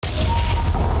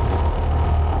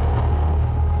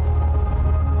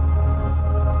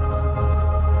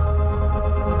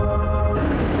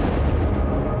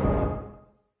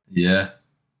Yeah.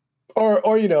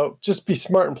 Or just be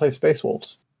smart and play Space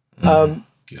Wolves. So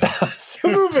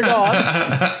moving on.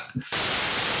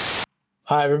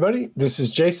 Hi, everybody. This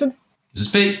is Jason. This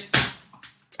is Pete.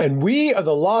 And we are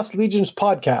the Lost Legions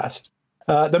podcast.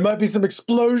 There might be some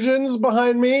explosions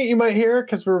behind me you might hear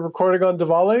because we're recording on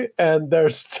Diwali, and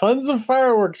there's tons of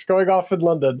fireworks going off in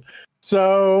London.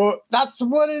 So that's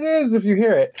what it is if you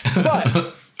hear it.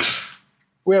 But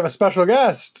we have a special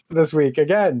guest this week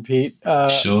again, Pete.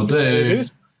 Sure do.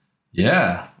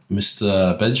 Yeah,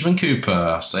 Mr. Benjamin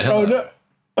Cooper. Say hello. Oh, no.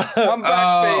 I'm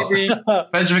back, baby.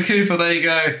 Benjamin Cooper, there you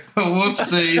go.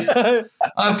 Whoopsie.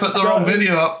 I put the wrong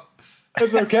video up.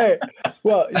 It's okay.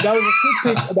 Well, that was a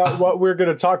sneak peek about what we're going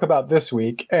to talk about this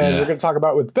week. And we're going to talk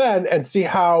about with Ben and see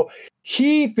how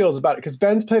he feels about it. Because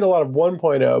Ben's played a lot of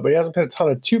 1.0, but he hasn't played a ton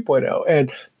of 2.0.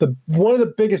 And one of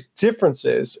the biggest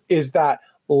differences is that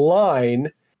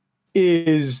line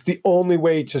is the only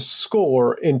way to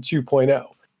score in 2.0.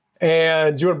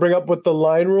 And do you want to bring up what the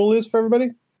line rule is for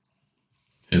everybody?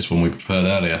 Here's one we prepared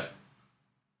earlier.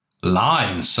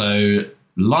 Line. So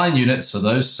line units are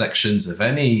those sections of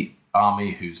any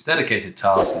army whose dedicated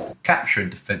task is the capture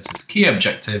and defense of key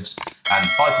objectives and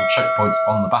vital choke points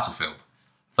on the battlefield.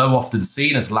 Though often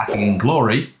seen as lacking in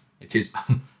glory, it is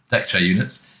deck chair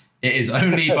units. It is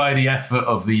only by the effort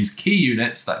of these key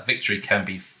units that victory can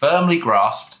be firmly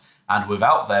grasped, and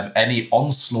without them, any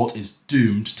onslaught is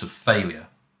doomed to failure.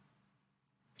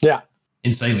 Yeah.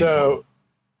 Insanely So important.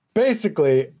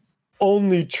 basically,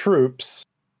 only troops,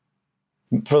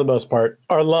 for the most part,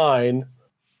 are line,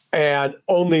 and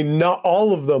not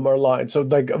all of them are line. So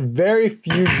like very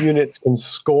few units can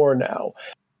score now.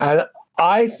 And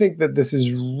I think that this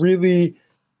is really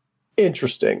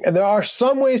interesting. And there are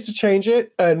some ways to change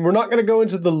it. And we're not going to go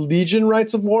into the Legion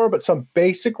rights of war, but some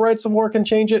basic rights of war can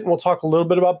change it. And we'll talk a little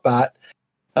bit about that.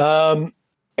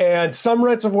 And some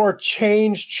rights of war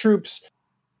change troops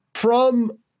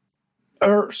change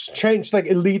like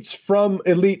elites from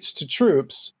elites to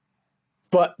troops,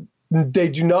 but they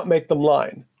do not make them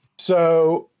line.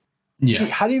 So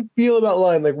how do you feel about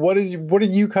line? Like what are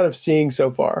you kind of seeing so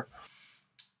far?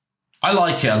 I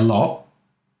like it a lot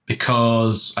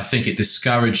because I think it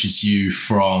discourages you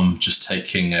from just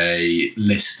taking a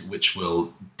list which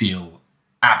will deal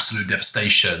absolute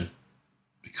devastation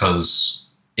because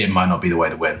it might not be the way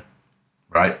to win.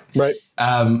 Right.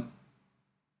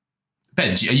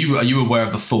 Ben, are you aware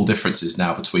of the full differences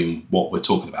now between what we're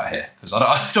talking about here? Because I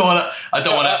don't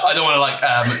want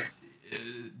to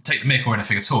take the mick or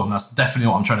anything at all, and that's definitely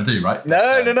what I'm trying to do, right?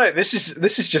 No. This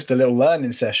is just a little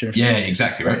learning session. Yeah,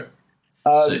 exactly right.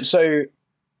 So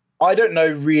I don't know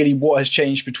really what has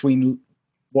changed between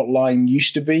what line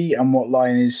used to be and what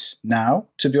line is now.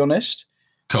 To be honest,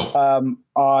 cool.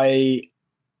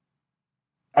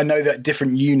 I know that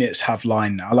different units have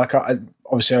line now. Like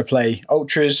obviously I play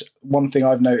ultras. One thing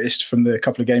I've noticed from the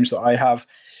couple of games that I've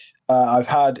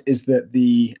had is that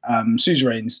the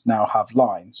suzerains now have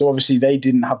line. So obviously they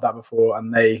didn't have that before,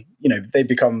 and they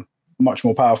become much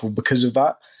more powerful because of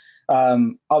that.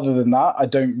 Other than that, I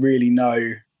don't really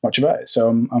know much about it. So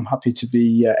I'm happy to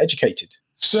be educated.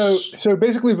 So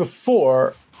basically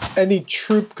before, any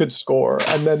troop could score,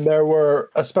 and then there was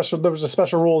a special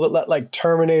rule that let like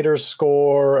Terminators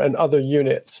score and other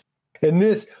units. In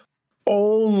this,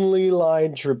 only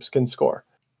line troops can score.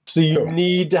 So you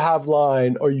need to have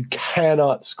line or you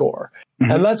cannot score.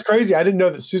 Mm-hmm. And that's crazy. I didn't know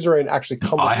that suzerain actually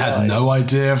comes with line. I had no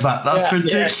idea of that. That's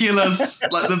ridiculous.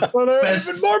 Like the best.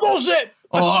 Even more bullshit.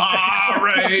 Oh,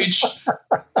 rage.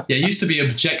 Yeah, it used to be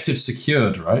objective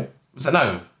secured, right? Was it?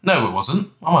 No, it wasn't.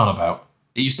 What am I on about?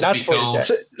 It used to be called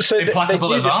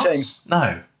implacable advance.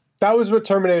 No. That was what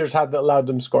Terminators had that allowed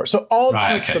them to score. So all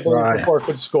troops I believe before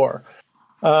could score.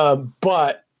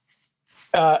 But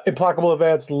implacable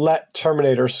advance let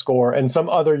Terminators score, and some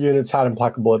other units had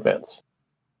implacable advance.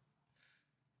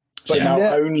 But now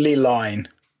only line.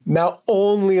 Now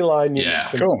only line units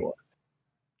can score.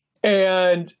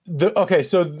 And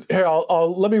so here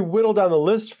I'll let me whittle down the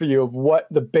list for you of what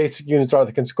the basic units are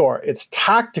that can score. It's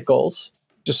tacticals,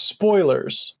 just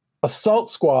spoilers,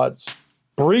 assault squads,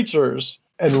 breachers,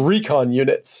 and recon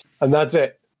units, and that's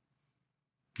it.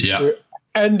 Yeah.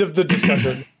 End of the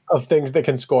discussion of things that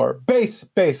can score. Base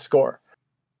score.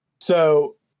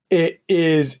 So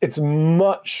it's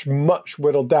much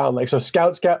whittled down. Like so,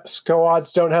 scout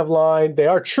squads don't have line. They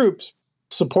are troops.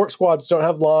 Support squads don't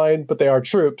have line, but they are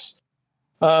troops.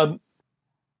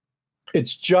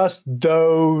 It's just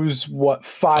those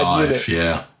five units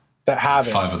that have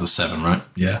it. 5 of the 7, right?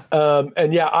 Yeah.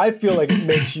 And I feel like it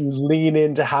makes you lean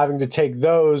into having to take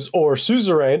those or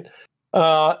suzerain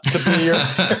to be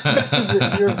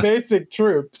your basic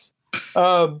troops.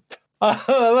 Ben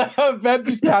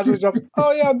just casually jumps.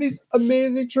 Oh yeah, these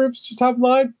amazing troops just have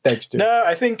line. Thanks, dude. No,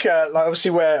 I think like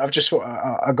obviously where I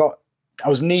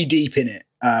was knee deep in it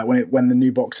when the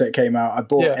new box set came out. I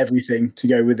bought everything to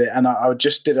go with it, and I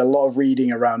just did a lot of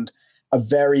reading around a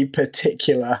very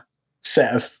particular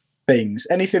set of things.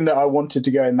 Anything that I wanted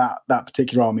to go in that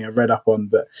particular army, I read up on,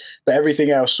 but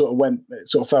everything else sort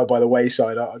of fell by the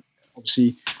wayside.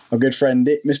 Obviously, my good friend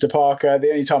Mr. Parker.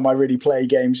 The only time I really play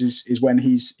games is when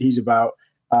he's about,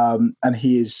 and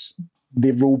he is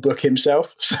the rule book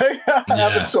himself. So I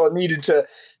haven't sort of needed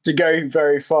to go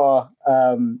very far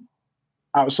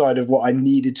outside of what I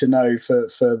needed to know for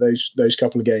those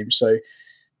couple of games. So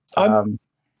I'm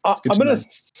going to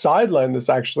sideline this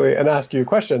actually and ask you a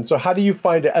question. So how do you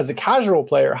find it as a casual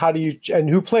player? And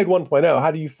who played 1.0?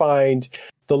 How do you find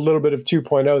the little bit of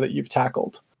 2.0 that you've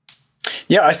tackled?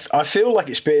 Yeah, I feel like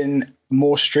it's been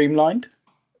more streamlined.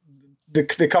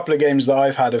 The couple of games that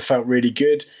I've had have felt really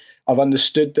good. I've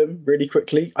understood them really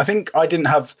quickly. I think I didn't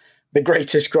have the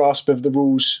greatest grasp of the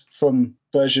rules from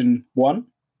version 1.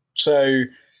 So,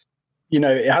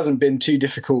 it hasn't been too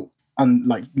difficult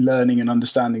learning and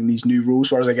understanding these new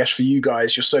rules. Whereas I guess for you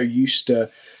guys, you're so used to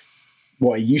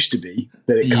what it used to be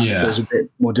that it kind of feels a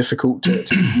bit more difficult to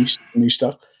get used to the new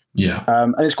stuff. Yeah.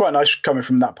 And it's quite nice coming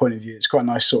from that point of view. It's quite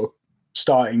nice sort of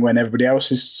starting when everybody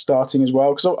else is starting as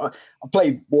well. Because I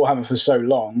played Warhammer for so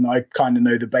long, I kind of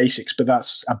know the basics, but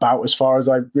that's about as far as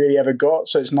I really ever got.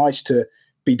 So it's nice to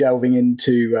be delving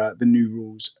into the new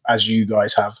rules as you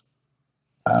guys have.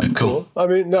 Cool. I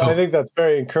mean, I think that's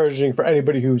very encouraging for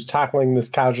anybody who's tackling this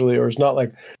casually or is not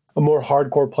like a more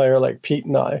hardcore player like Pete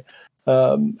and I.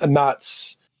 And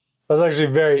that's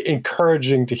actually very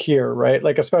encouraging to hear, right?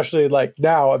 Like, especially like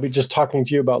now, I'll be just talking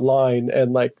to you about line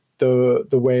and like the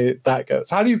way that goes.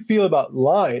 How do you feel about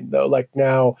line though? Like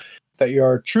now that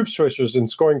your troops choices and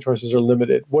scoring choices are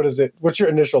limited, what's your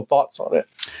initial thoughts on it?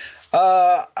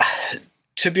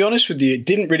 To be honest with you, it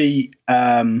didn't really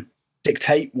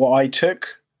dictate what I took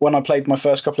when I played my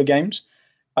first couple of games.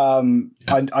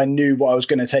 I knew what I was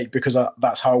going to take because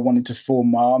that's how I wanted to form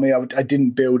my army. I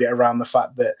didn't build it around the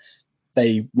fact that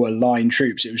they were line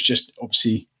troops. It was just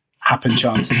obviously happen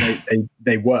chance that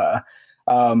they were.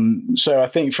 So I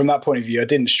think from that point of view, I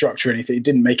didn't structure anything. It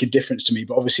didn't make a difference to me.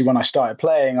 But obviously when I started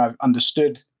playing, I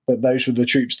understood that those were the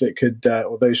troops that could,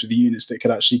 or those were the units that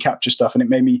could actually capture stuff. And it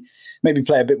made me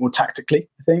play a bit more tactically,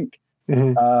 I think.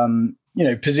 Mm-hmm.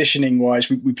 Positioning wise,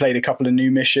 we played a couple of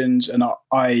new missions and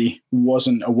I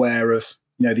wasn't aware of,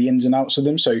 the ins and outs of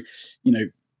them. So,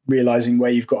 realizing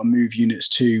where you've got to move units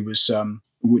to was,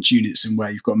 which units and where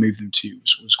you've got to move them to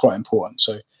was quite important.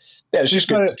 So yeah, it's just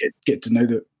good to get to know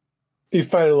that. You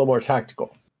find it a little more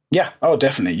tactical. Yeah. Oh,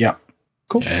 definitely. Yeah.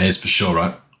 Cool. Yeah, it is for sure,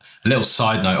 right? A little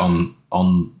side note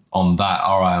on that,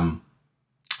 our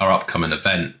upcoming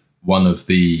event, one of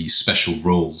the special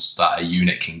rules that a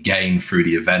unit can gain through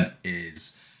the event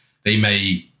is they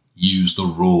may use the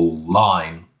rule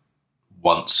line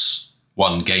once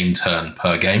one game turn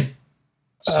per game.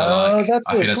 So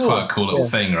I think that's quite a cool little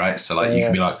thing, right? So you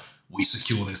can be like, we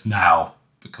secure this now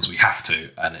because we have to,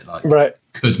 and it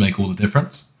could make all the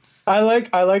difference. I like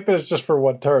that it's just for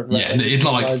one turn. Right? Yeah, and it's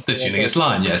not like this unit gets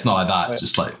line. Yeah, it's not like that. Right.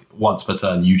 Just like once per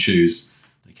turn you choose.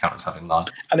 Count as having line.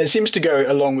 And it seems to go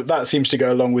along with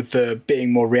the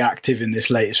being more reactive in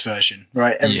this latest version,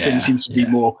 right? Everything seems to be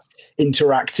more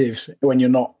interactive when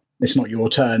it's not your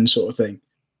turn sort of thing.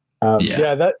 How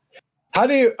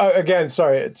do you, again,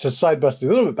 sorry, it's a side busting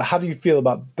a little bit, but how do you feel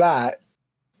about that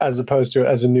as opposed to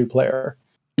as a new player?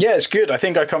 Yeah, it's good. I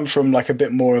think I come from like a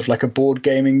bit more of like a board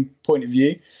gaming point of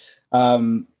view.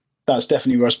 That's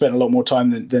definitely where I spent a lot more time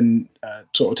than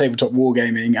sort of tabletop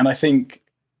wargaming. And I think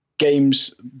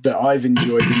games that I've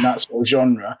enjoyed in that sort of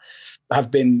genre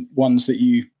have been ones that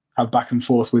you have back and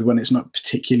forth with when it's not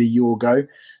particularly your go.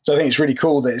 So I think it's really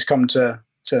cool that it's come to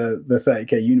the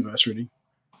 30k universe, really.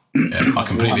 Yeah, I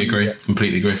completely agree.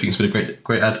 Completely agree. I think it's been a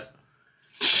great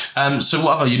ad. So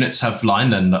what other units have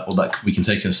line then that we can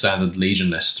take in a standard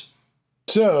Legion list?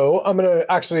 So I'm going to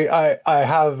actually, I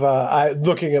have,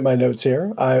 looking at my notes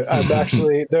here, I'm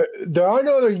actually, there are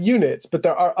no other units, but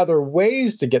there are other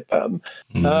ways to get them.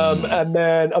 And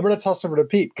then I'm going to toss over to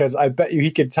Pete, because I bet you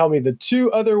he could tell me the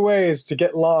 2 other ways to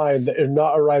get line that are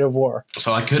not a rite of war.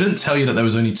 So I couldn't tell you that there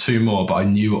was only 2 more, but I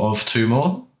knew of 2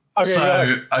 more.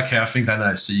 Okay, I think I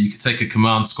know. So you could take a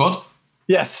command squad.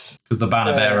 Yes. Because the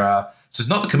banner bearer, so it's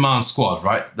not the command squad,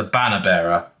 right? The banner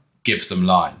bearer gives them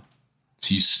line.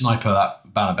 So you sniper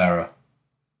that banner bearer,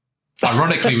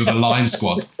 ironically, with a line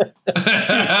squad.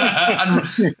 And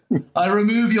I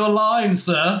remove your line,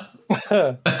 sir.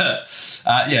 But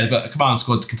a command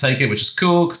squad can take it, which is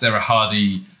cool because they're a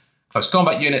hardy close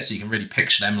combat unit, so you can really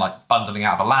picture them like bundling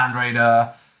out of a Land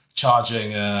Raider,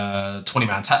 charging a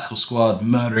 20-man tactical squad,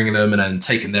 murdering them, and then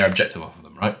taking their objective off of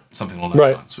them, right? Something along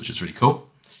those lines, which is really cool.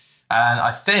 And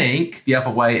I think the other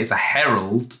way is a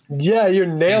Herald. Yeah, you're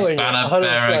nailing his banner it.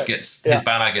 bearer gets his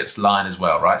banner gets line as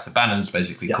well, right? So banners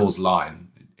basically cause line.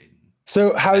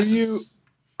 So how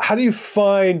do you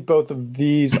find both of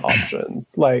these options?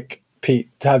 Like, Pete,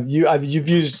 you've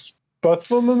used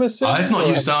both of them, I'm assuming? I've not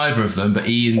used either of them, but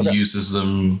Ian uses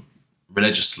them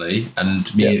religiously,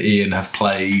 and me and Ian have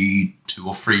played 2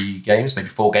 or 3 games, maybe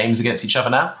 4 games against each other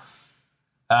now.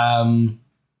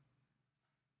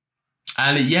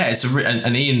 And it's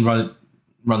and Ian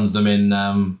runs them in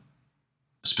a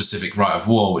specific rite of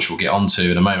war, which we'll get onto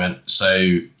in a moment. So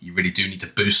you really do need to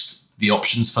boost the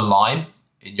options for line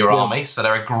in your army. So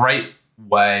they're a great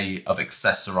way of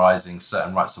accessorizing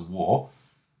certain rites of war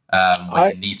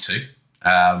when you need to.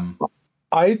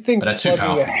 I think they're too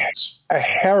powerful units. A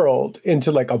herald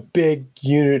into like a big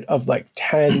unit of like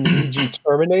 10 Legion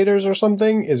Terminators or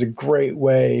something is a great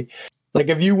way. Like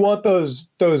if you want those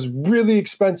really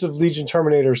expensive Legion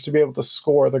Terminators to be able to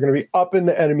score, they're going to be up in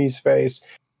the enemy's face.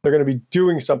 They're going to be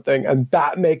doing something, and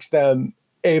that makes them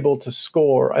able to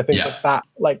score. I think that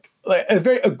like a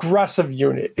very aggressive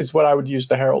unit is what I would use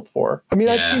the Herald for. I mean,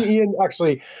 I've seen Ian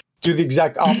actually do the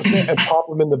exact opposite and pop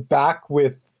them in the back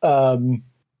with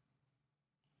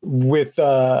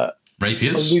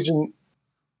rapiers. Legion.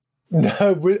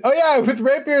 No, with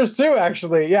rapiers too,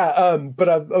 actually. Yeah. But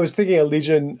I was thinking a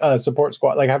Legion support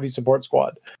squad, like heavy support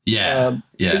squad. But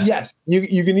yes,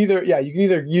 you can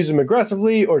either use them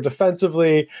aggressively or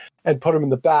defensively and put them in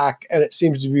the back, and it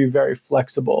seems to be very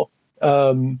flexible.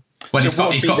 Well, he's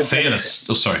got fearless.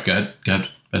 Oh, sorry. Go ahead. Ben.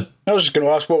 I was just going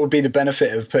to ask, what would be the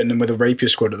benefit of putting them with a rapier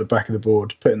squad at the back of the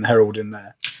board, putting the Herald in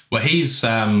there? Well, he's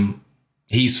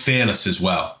fearless as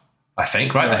well, I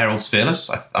think, right? The Herald's fearless,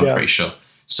 I'm pretty sure.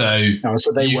 So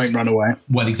they won't run away.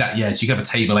 Well, exactly, yeah. So you can have a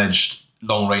table-edged,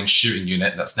 long-range shooting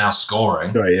unit that's now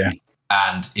scoring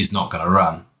and is not going to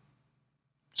run.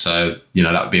 So,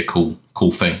 that would be a cool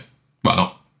thing. Well,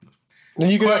 not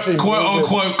you can actually quote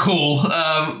unquote cool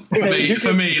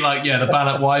for me. Like, the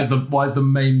banner. Why is the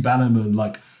main bannerman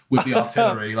like with the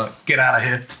artillery? Like, get out of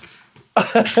here.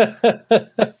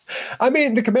 I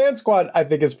mean, the command squad I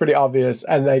think is pretty obvious,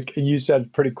 and like you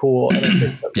said, pretty cool. And I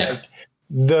think that,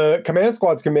 the command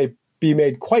squads can be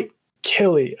made quite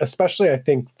killy, especially I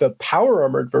think the power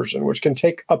armored version, which can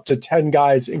take up to 10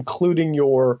 guys, including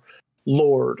your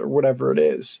lord or whatever it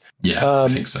is. I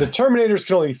think so. The Terminators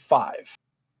can only be 5,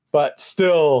 but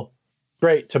still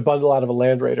great to bundle out of a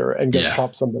Land Raider and go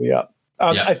chop somebody up.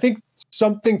 I think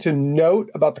something to note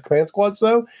about the command squads,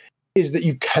 though, is that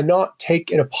you cannot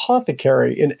take an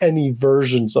apothecary in any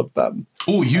versions of them.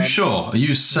 Oh, you sure? Are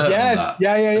you certain of that?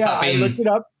 Yeah. I looked it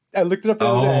up. The other day.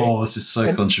 Oh, this is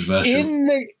so controversial.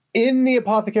 In the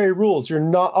apothecary rules, you're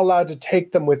not allowed to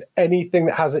take them with anything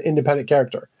that has an independent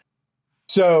character.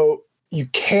 So you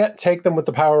can't take them with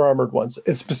the power armored ones.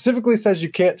 It specifically says you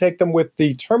can't take them with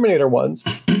the Terminator ones.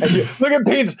 And look at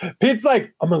Pete's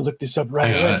like, I'm gonna look this up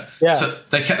right away. Yeah. So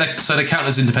they count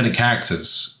as independent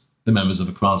characters, the members of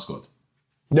a command squad.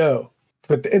 No.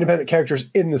 But the independent characters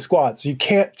in the squad. So you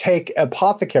can't take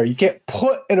apothecary. You can't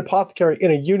put an apothecary in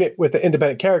a unit with an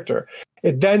independent character.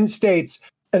 It then states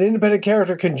an independent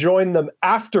character can join them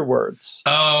afterwards.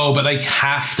 Oh, but they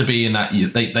have to be in that.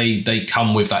 They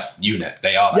come with that unit.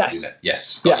 They are that unit.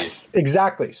 Yes. Yes.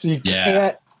 Exactly. So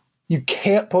you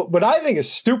can't put what I think is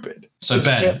stupid. So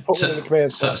Ben,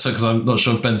 because I'm not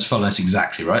sure if Ben's following this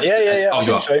exactly right. Yeah. Oh,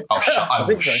 you are. So. I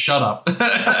will shut up.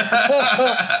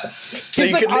 So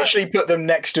you could literally put them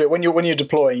next to it when you're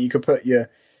deploying. You could put your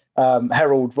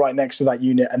Herald right next to that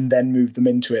unit and then move them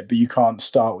into it, but you can't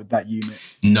start with that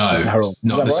unit. No,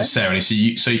 not necessarily.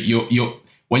 Right? So you're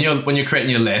when you're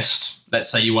creating your list. Let's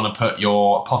say you want to put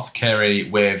your apothecary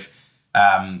with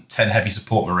 10 heavy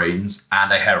support marines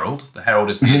and a Herald. The Herald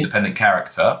is the independent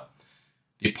character.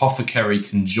 The apothecary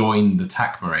can join the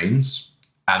TAC marines,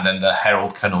 and then the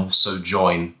Herald can also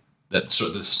join the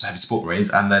heavy support marines,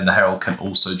 and then the Herald can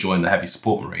also join the heavy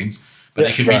support marines. But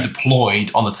they can be deployed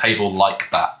on the table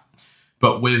like that.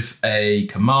 But with a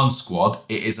command squad,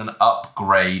 it is an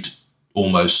upgrade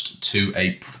almost to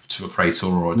a praetor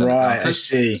or a Right, I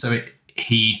see. So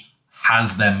he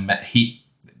has them.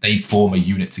 They form a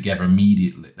unit together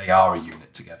immediately. They are a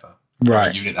unit together.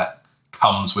 Right. A unit that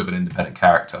comes with an independent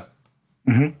character.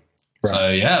 Mm-hmm.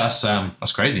 Right. So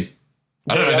that's crazy.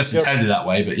 I don't know if it's intended that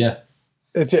way, but yeah.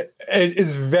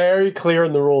 It's very clear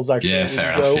in the rules, actually. Yeah,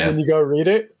 fair enough. When you go read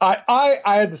it. I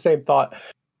had the same thought.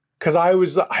 because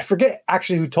I forget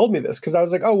actually who told me this, because I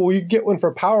was like, oh, well, you get one for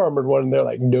a power armored one, and they're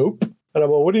like, nope. And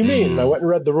I'm like, what do you mean? And I went and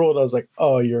read the rule, and I was like,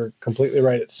 oh, you're completely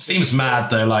right. It seems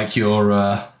mad though, like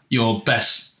your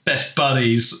best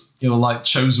buddies, your like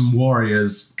chosen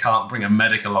warriors can't bring a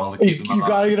medic along to keep them alive. You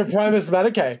gotta get a Primus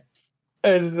Medicae.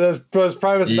 Is the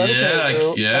Primus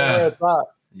Medicae?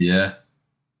 Yeah.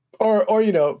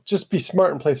 Or just be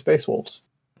smart and play Space Wolves.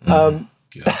 So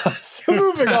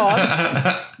moving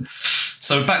on.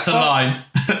 So back to line.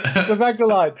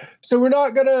 So we're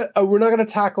not gonna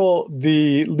tackle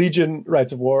the Legion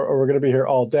Rights of War, or we're gonna be here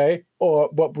all day.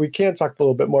 But we can talk a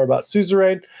little bit more about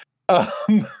suzerain.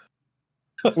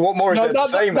 What more is there to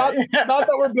say, not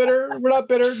that we're bitter. We're not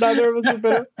bitter. Neither of us are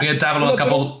bitter. We're gonna dabble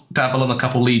on a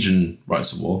couple Legion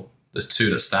Rights of War. There's two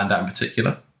that stand out in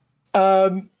particular.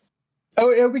 Oh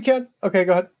yeah, we can. Okay,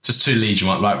 go ahead. Just two Legion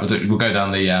ones. Right, we'll go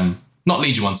down the not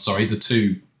Legion ones. Sorry, the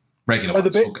two regular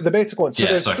ones. The basic ones. So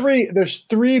there's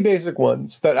three basic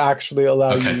ones that actually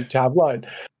allow you to have line.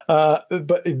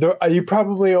 But you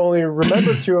probably only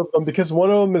remember two of them because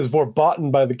one of them is verboten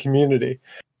by the community.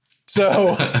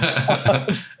 So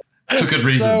for good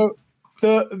reason.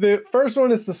 So the first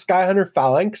one is the Skyhunter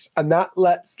Phalanx, and that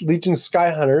lets Legion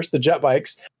Skyhunters, the jet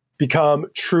bikes, become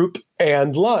troop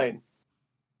and line,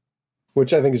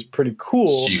 which I think is pretty cool.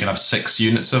 So you can have 6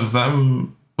 units of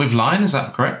them with line, is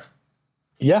that correct?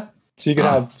 Yeah. So you can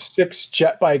have 6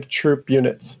 jet bike troop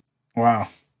units. Wow.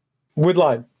 With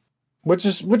line, which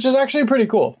is actually pretty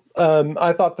cool.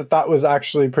 I thought that was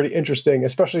actually pretty interesting,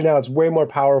 especially now it's way more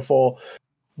powerful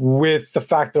with the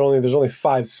fact that there's only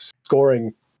 5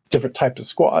 scoring different types of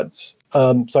squads.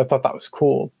 So I thought that was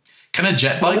cool. Can a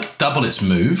jet bike double its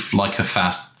move like a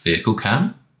fast vehicle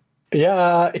can?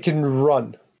 Yeah, it can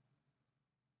run.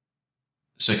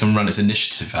 So it can run its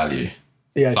initiative value.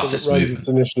 Yeah, plus it runs its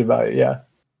initiative value, yeah.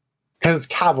 Because it's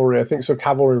cavalry, I think, so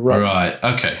cavalry runs. Right,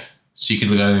 okay. So you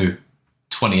could go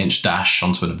 20-inch dash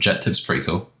onto an objective. It's pretty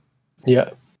cool. Yeah.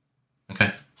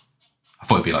 Okay. I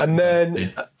thought it'd be like... And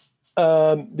then...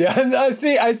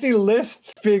 I see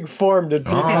lists being formed in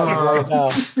right now.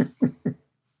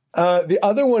 The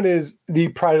other one is the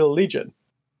Pride of the Legion,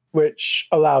 which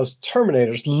allows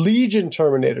Legion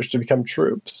Terminators to become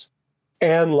troops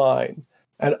and line,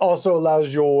 and also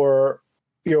allows your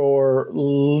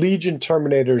Legion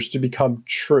Terminators to become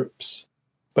troops,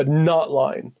 but not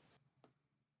line.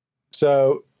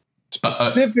 So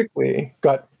specifically,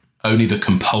 got only the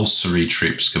compulsory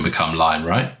troops can become line,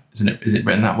 right? Isn't it? Is it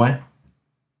written that way?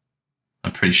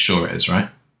 I'm pretty sure it is, right?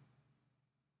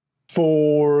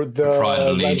 For the Pride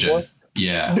of the Legion.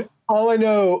 Yeah. All I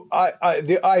know,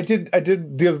 I did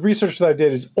the research that I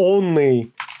did is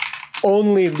only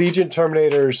Legion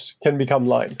Terminators can become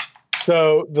line.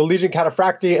 So the Legion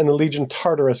Cataphracti and the Legion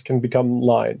Tartarus can become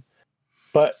line.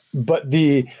 But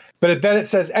then it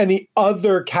says any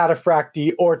other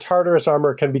Cataphracti or Tartarus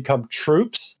armor can become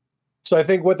troops. So I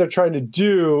think what they're trying to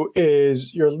do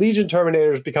is your Legion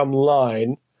Terminators become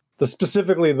line,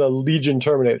 specifically the Legion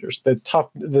Terminators, the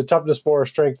toughness 4,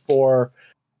 strength 4,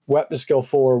 weapon skill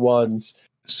 4 ones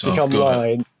become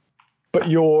line. But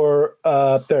your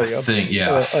there you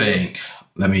go. I think.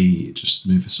 Let me just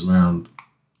move this around,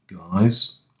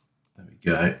 guys. There we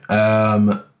go.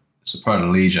 So Pride of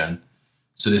the Legion.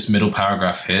 So this middle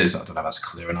paragraph here is, I don't know if that's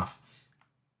clear enough.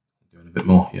 Doing a bit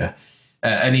more, yeah.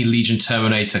 Any Legion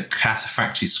Terminator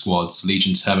Cataphracti squads,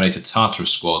 Legion Terminator Tartarus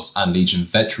squads, and Legion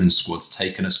Veteran squads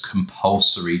taken as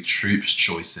compulsory troops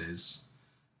choices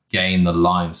gain the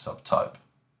line subtype.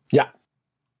 Yeah.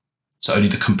 So only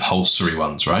the compulsory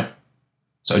ones, right?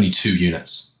 So only 2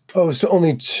 units. Oh, so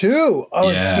only 2? Oh,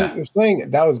 yeah. I see what you're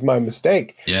saying. That was my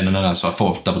mistake. Yeah, no. So I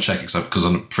thought I'd double check because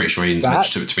I'm pretty sure Ian's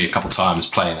mentioned it to me a couple of times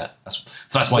playing it.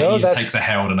 That's why Ian takes a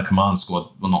herald and a command squad.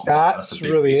 Well, not that's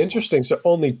really interesting. So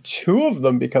only 2 of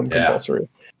them become compulsory.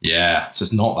 Yeah, so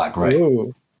it's not that great.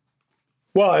 Ooh.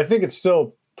 Well, I think it's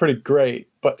still pretty great,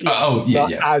 but it's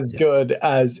not as good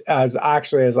as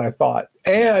actually as I thought.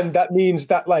 And that means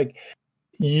that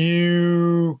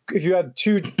if you had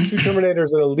two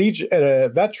Terminators and a Legion and a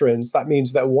Veterans, that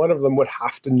means that one of them would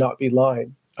have to not be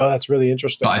line. Oh, that's really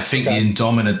interesting. But I think the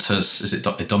Indominatus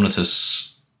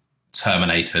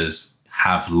Terminators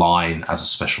have line as a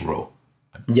special rule.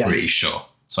 I'm pretty sure.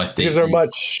 So I think because they're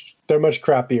much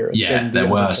crappier. Yeah, they're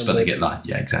worse, but they get line.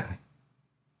 Yeah, exactly.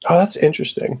 Oh, that's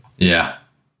interesting. Yeah.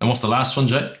 And what's the last one,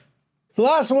 Jake? The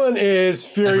last one is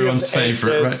Fury. Everyone's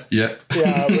favorite, right? Yeah.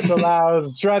 Yeah, which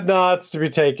allows dreadnoughts to be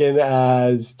taken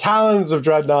as talons of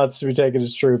dreadnoughts to be taken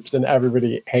as troops, and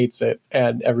everybody hates it,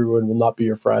 and everyone will not be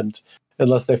your friend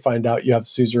unless they find out you have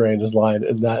suzerain as line.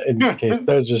 In that case,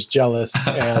 they're just jealous,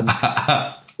 and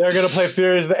They're going to play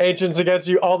Fury of the Ancients against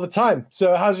you all the time.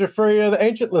 So how's your Fury of the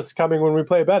Ancient list coming when we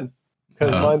play Ben?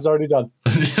 Because mine's already done.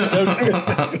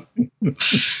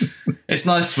 It's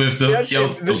nice with the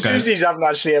Susies haven't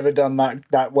actually ever done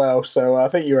that well, so I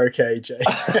think you're okay, Jay.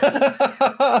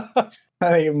 I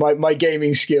think my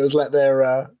gaming skills let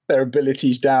their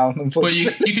abilities down. Well,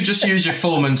 you could just use your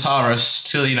full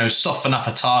Montaris to soften up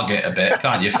a target a bit,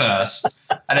 can't you? First,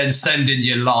 and then send in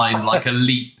your line like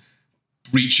elite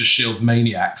Reacher Shield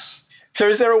maniacs. So,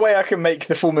 is there a way I can make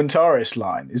the full Montaris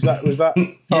line? Was that?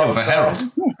 Yeah, with a herald.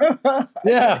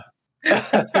 Yeah.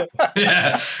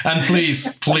 Yeah, and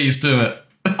please do it.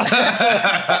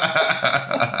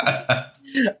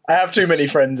 I have too many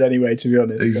friends anyway, to be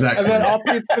honest. Exactly. And then all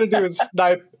Pete's going to do is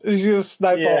snipe. He's going to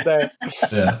snipe all day.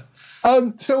 Yeah.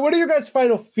 So what are your guys'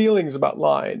 final feelings about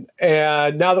Line?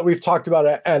 And now that we've talked about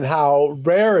it and how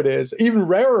rare it is, even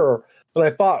rarer than I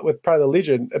thought with Pride of the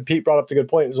Legion, and Pete brought up the good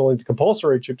point, is only the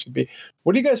compulsory troops would be.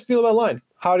 What do you guys feel about Line?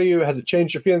 Has it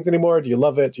changed your feelings anymore? Do you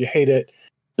love it? Do you hate it?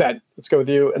 Ben, let's go with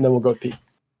you, and then we'll go with Pete.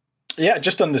 Yeah,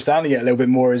 just understanding it a little bit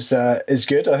more is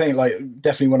good. I think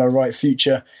definitely when I write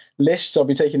future lists, I'll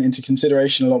be taking it into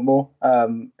consideration a lot more. I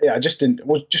just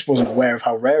wasn't aware of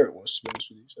how rare it was, to be honest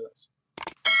with you. So that's,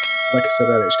 like I said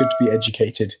earlier, it's good to be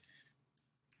educated.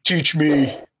 Teach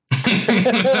me.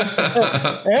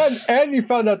 and you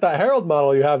found out that Herald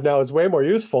model you have now is way more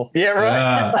useful. Yeah,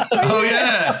 right. Oh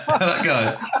yeah, that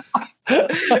guy.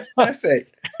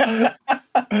 Perfect.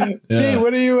 Pete,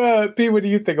 what do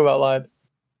you think about Line?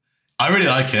 I really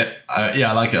like it.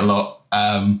 I like it a lot.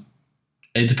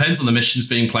 It depends on the missions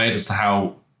being played as to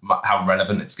how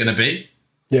relevant it's going to be.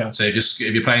 Yeah. So if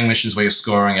you're playing missions where you're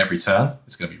scoring every turn,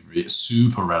 it's going to be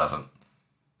super relevant.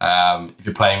 If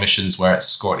you're playing missions where it's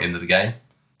score at the end of the game,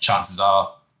 chances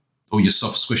are all your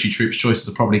soft, squishy troops choices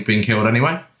are probably being killed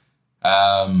anyway.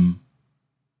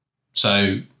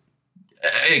 So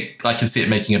I can see it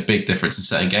making a big difference in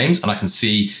certain games, and I can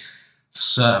see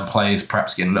certain players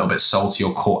perhaps getting a little bit salty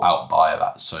or caught out by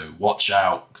that. So watch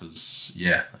out, because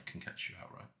that can catch you out,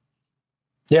 right?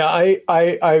 Yeah,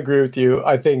 I agree with you.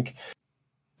 I think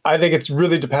it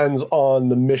really depends on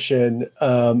the mission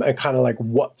and kind of like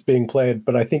what's being played.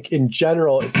 But I think in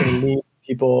general, it's going to lead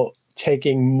people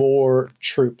taking more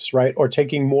troops, right? Or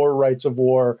taking more rights of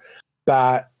war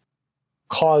that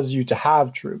cause you to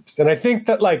have troops. And I think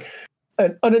that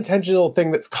an unintentional thing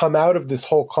that's come out of this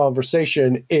whole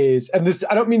conversation is, and this,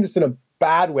 I don't mean this in a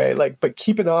bad way, but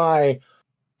keep an eye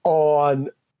on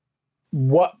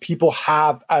what people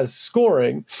have as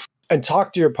scoring and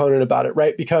talk to your opponent about it,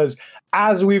 right? Because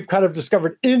as we've kind of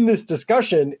discovered in this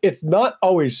discussion, it's not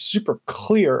always super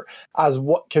clear as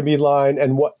what can be line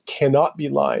and what cannot be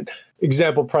line.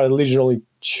 Example, Pride of the Legion, only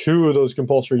 2 of those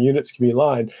compulsory units can be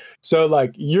line. So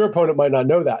your opponent might not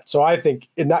know that. So I think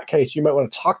in that case, you might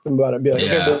want to talk to them about it and be like,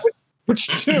 okay, but which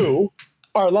 2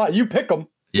 are line? You pick them.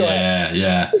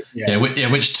 Yeah.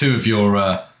 Which 2 of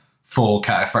your 4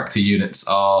 Cataphractii units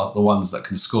are the ones that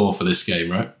can score for this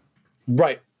game, right?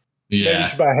 Right. Yeah. Maybe you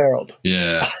should buy a Herald.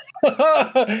 Yeah.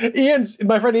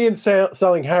 My friend Ian's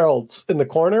selling Heralds in the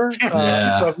corner.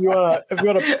 So if you want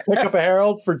to pick up a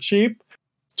Herald for cheap,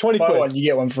 20 Buy quid. one, you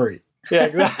get one free. Yeah,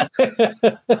 exactly.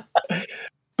 But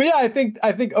yeah, I think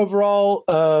overall,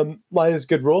 line is a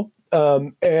good rule.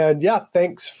 And yeah,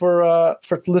 thanks for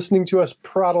listening to us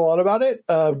prattle on about it.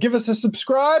 Give us a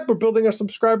subscribe. We're building our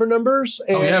subscriber numbers.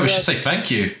 And, we should say thank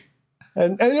you.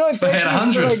 And thank you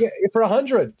 100 for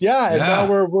 100. Yeah, and now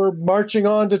we're marching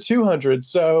on to 200.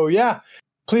 So yeah,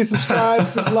 please subscribe,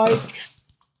 please like.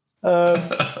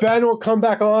 Ben will come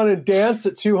back on and dance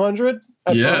at 200.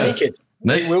 Naked.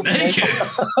 Naked.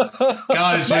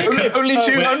 Guys, only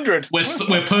 200.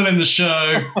 We're pulling the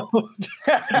show. We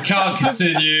can't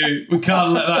continue. We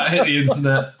can't let that hit the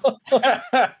internet.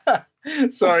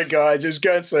 Sorry, guys. It was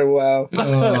going so well.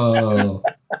 Oh.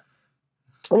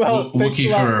 Well, Wookie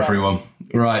for everyone.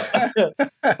 Right.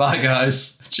 Bye,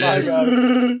 guys. Cheers.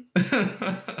 Bye,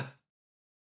 guys.